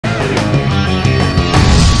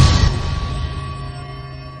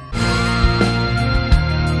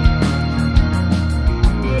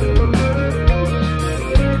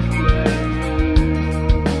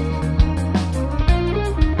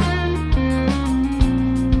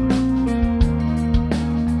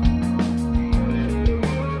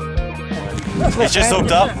He's just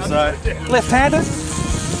hooked up, so... Left-handed?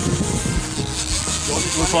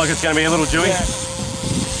 Looks like it's going to be a little Jewy. Yeah.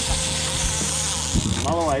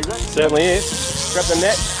 Mulloway, is it? Certainly is. Grab the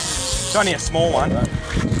net. It's only a small one.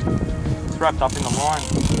 It's wrapped up in the line.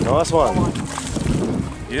 Nice one.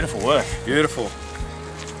 Beautiful work. Beautiful.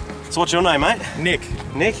 So what's your name, mate? Nick.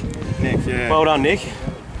 Nick? Nick, yeah. Well done, Nick.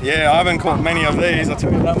 Yeah, I haven't caught many of these, I'll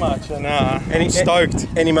tell you that much. Nah, I'm stoked.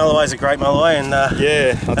 Any Mulloway's a great Mulloway, and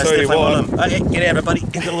yeah, I'll tell you what. Hey, get out of it, buddy.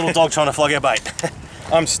 You've got a little dog trying to flog our bait.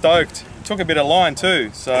 I'm stoked. Took a bit of line too,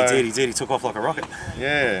 so... He did. He took off like a rocket.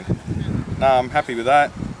 Yeah. Nah, I'm happy with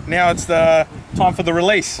that. Now it's the time for the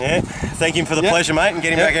release. Yeah. Thank him for the pleasure, mate, and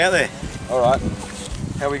get him back out there. All right.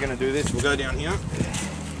 How are we going to do this? We'll go down here.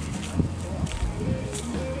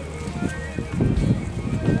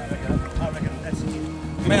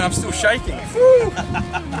 Man, I'm still shaking. That's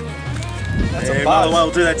a buzz. Mulloway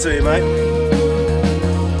will do that to you, mate.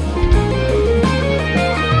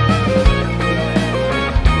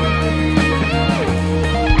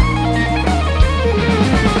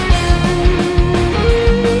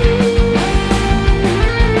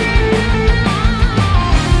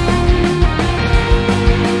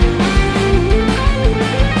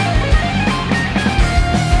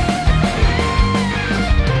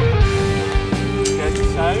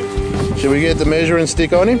 Should we get the measuring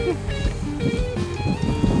stick on him?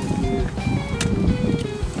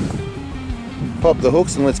 Pop the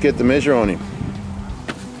hooks and let's get the measure on him.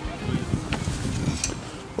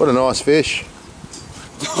 What a nice fish.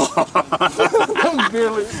 I'm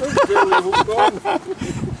barely hooked on.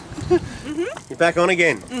 You're back on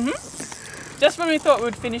again. Just when we thought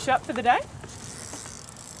we'd finish up for the day.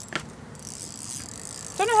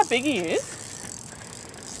 Don't know how big he is.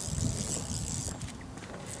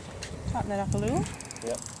 Tighten that up a little.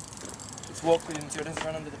 Yep. Just walk with him so it doesn't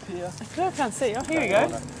run under the pier. I still can't see. Oh, here we go.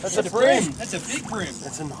 That's a bream. That's a big bream.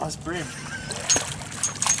 That's a nice bream.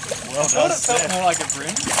 Well done, it felt more like a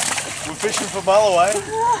bream. We're fishing for Mulloway.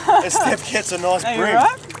 Steph gets a nice Are you bream.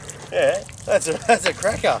 right? Yeah, that's a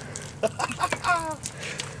cracker.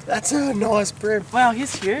 That's a nice bream. Wow,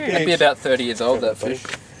 he's huge. He'd be about 30 years old, that fish.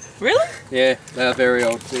 Really? Yeah, they're very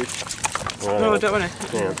old fish. Oh, I don't want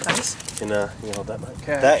to. Yeah. You can hold that, mate.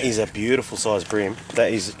 Okay. That is a beautiful size bream.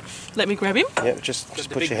 That is. Let me grab him. Yeah, just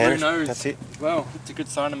put your hand. Nose. That's it. Well, it's a good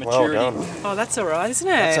sign of maturity. Well done. Oh, that's all right, isn't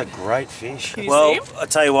it? That's a great fish. Can you Well, see him? I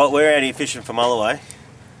tell you what, we're out here fishing for Mulloway,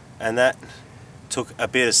 and that took a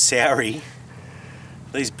bit of soury.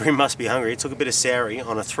 These bream must be hungry. It took a bit of soury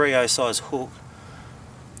on a 3/0 size hook,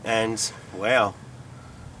 and wow,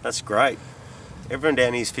 that's great. Everyone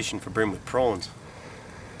down here is fishing for bream with prawns.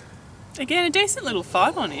 Again, a decent little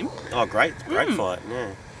fight on him. Oh, great fight,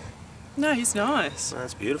 yeah. No, he's nice.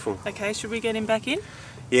 That's beautiful. Okay, should we get him back in?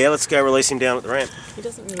 Yeah, let's go release him down at the ramp. He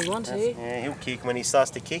doesn't really want to. Yeah, he'll kick when he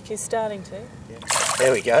starts to kick. He's starting to. Yeah.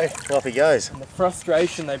 There we go, off he goes. And the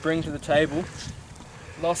frustration they bring to the table,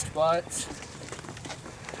 lost bites,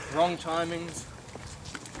 wrong timings,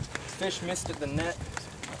 fish missed at the net.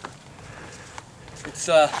 It's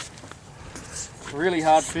really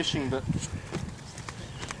hard fishing, but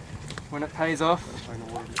when it pays off,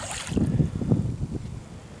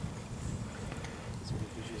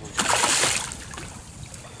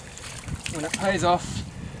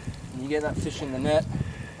 and you get that fish in the net,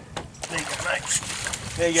 There you go, mate.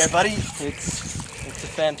 There you go, buddy. it's a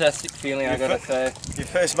fantastic feeling, I gotta say. Your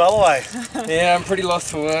first Mulloway. Yeah, I'm pretty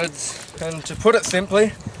lost for words. And to put it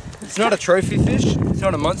simply, it's not a trophy fish, it's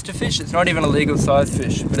not a monster fish, it's not even a legal size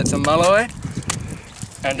fish, but it's a Mulloway,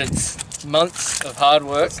 and it's months of hard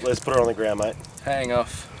work. Let's put her on the ground, mate. Paying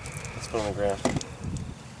off. Let's put her on the ground.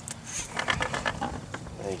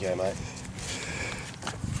 There you go, mate.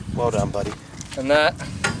 Well done, buddy. And that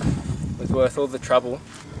was worth all the trouble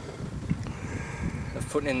of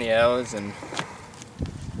putting in the hours and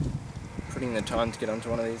putting the time to get onto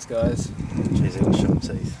one of these guys. Jeez, they look sharp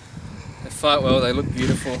teeth. They fight well, they look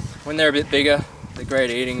beautiful. When they're a bit bigger, they're great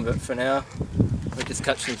eating, but for now, we just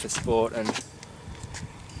catch them for sport, and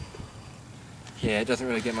yeah, it doesn't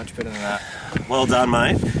really get much better than that. Well done,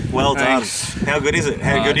 mate. Well Thanks. done. How good is it?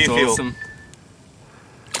 How good do you feel? Awesome.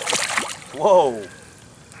 Whoa.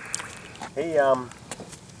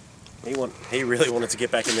 He really wanted to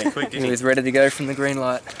get back in there quick, didn't He he? was ready to go from the green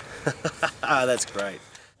light. Ah, that's great.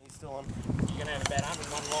 He's still on. You're going to have about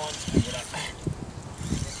 101 lines.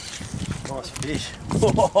 Nice fish.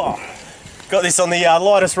 Got this on the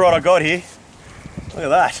lightest rod I got here. Look at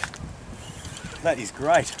that. That is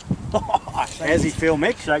great. How's he feel,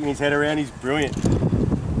 Mick? Shaking his head around, he's brilliant.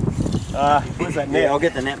 Where's that net? Yeah, I'll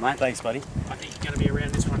get the net, mate. Thanks, buddy. I think you're going to be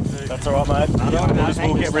around this one too. That's alright, mate.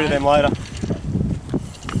 We'll get rid of them later.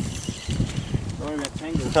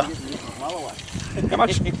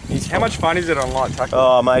 How much fun is it on light tackle?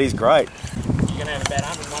 Oh mate, he's great. You're going to have about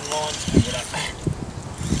 101 lines to pick it up.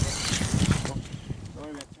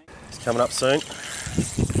 He's coming up soon.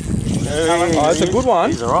 Oh, that's a good one.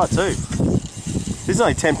 He's alright too. This is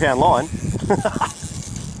only a 10-pound line.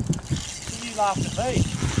 You laugh at me.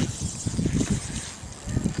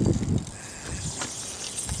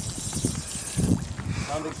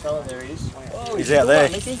 One big fella, there he is. Oh, He's out there.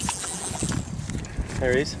 Mickey.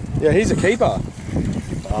 There he is. Yeah, he's a keeper.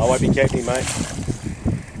 Oh, I won't be keeping, mate.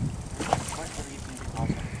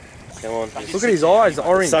 Come on. Look at his eyes,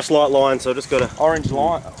 orange. Such light line, so I just got to Orange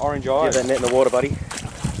line, orange get eyes. that net in the water, buddy.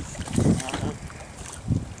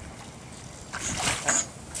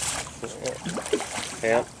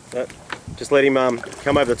 Yeah, just let him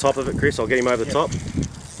come over the top of it, Chris. I'll get him over the top.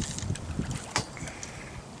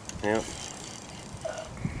 Yeah.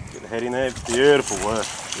 Get the head in there. Beautiful work.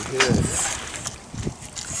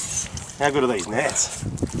 How good are these nets?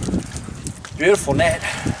 Beautiful net.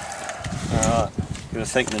 Alright. Got to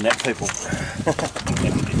thank the net people.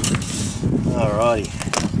 Alrighty.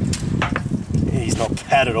 He's not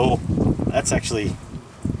bad at all. That's actually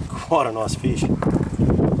quite a nice fish.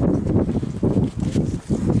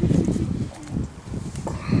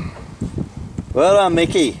 Well done,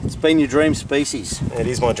 Mickey. It's been your dream species. It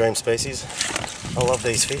is my dream species. I love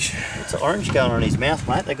these fish. It's an orange going on his mouth,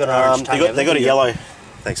 mate. They've got an orange tongue. They got a yellow.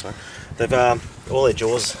 Thanks, mate. They've all their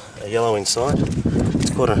jaws are yellow inside.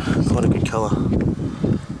 It's quite a good colour.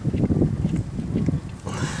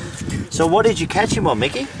 So what did you catch him on,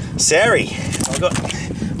 Mickey? Sowie.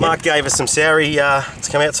 Mark gave us some sowie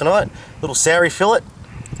to come out tonight. Little sowie fillet.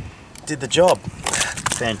 Did the job.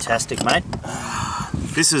 Fantastic, mate.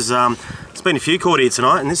 This is it's been a few caught here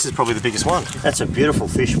tonight, and this is probably the biggest one. That's a beautiful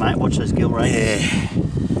fish, mate. Watch those gill rays. Yeah.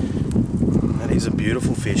 That is a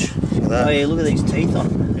beautiful fish. Look at that. Oh yeah, look at these teeth on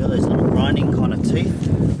them. They've got those little grinding kind of teeth.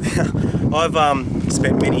 I've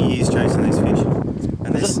spent many years chasing these fish,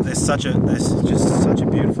 and there's just such a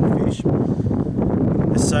beautiful fish.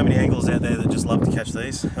 There's so many angles out there that just love to catch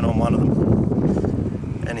these, and I'm one of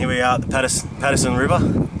them. And here we are at the Patterson River,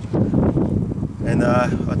 and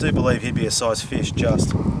I do believe he'd be a size fish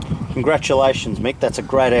just. Congratulations, Mick. That's a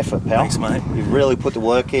great effort, pal. Thanks, mate. You've really put the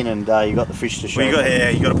work in, and you got the fish to show.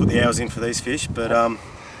 Well, you got to put the hours in for these fish, but I'm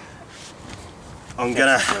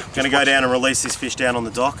gonna go down and release this fish down on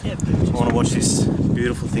the dock. Yep. I want to watch this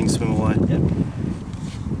beautiful thing swim away. Yep.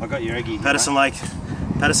 I got your eggie. Patterson Lake's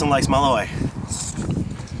Mulloway.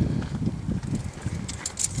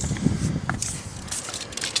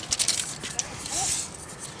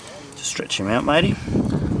 Just stretch him out, matey.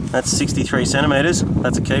 That's 63 centimetres.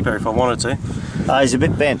 That's a keeper if I wanted to. He's a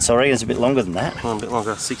bit bent, sorry. It's a bit longer than that. Oh, a bit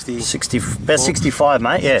longer. 60. About 65,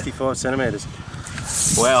 mate. Yeah. 65 centimetres.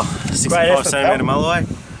 Wow. 65 effort, centimetre pal. mulloway.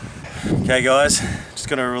 Okay, guys. Just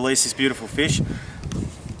going to release this beautiful fish.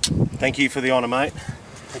 Thank you for the honour, mate.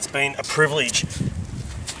 It's been a privilege.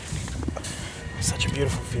 Such a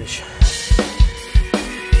beautiful fish.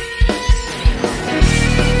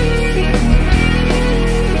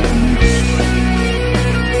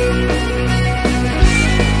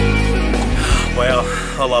 Wow,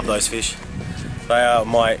 I love those fish. They are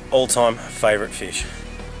my all-time favourite fish.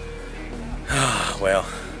 Wow.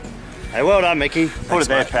 Hey, well done, Mickey. Put it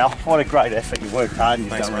there, mate. pal. What a great effort. You worked hard and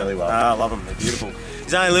you've Thanks, done mate. really well. I love them. They're beautiful.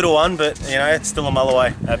 He's only a little one, but you know, it's still a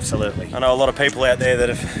mulloway. Absolutely. I know a lot of people out there that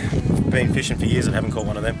have been fishing for years and haven't caught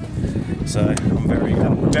one of them. So I'm very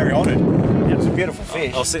honoured. Yeah, it's a beautiful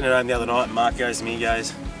fish. I was sitting at home the other night and Mark goes to me, he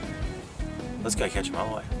goes, let's go catch a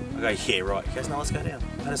mulloway. I go, yeah, right. He goes, no, let's go down.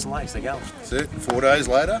 Patterson Lakes, they're going. That's it. 4 days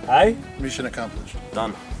later, Hey? mission accomplished.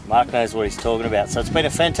 Done. Mark knows what he's talking about. So it's been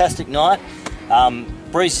a fantastic night.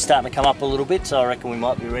 Breeze is starting to come up a little bit, so I reckon we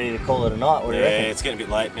might be ready to call it a night. What do you Yeah, reckon? it's getting a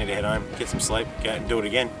bit late. Need to head home, get some sleep, go and do it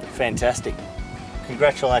again. Fantastic.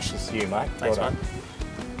 Congratulations to you, mate. Thanks, Well done.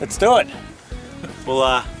 mate. Let's do it.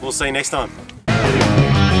 We'll see you next time.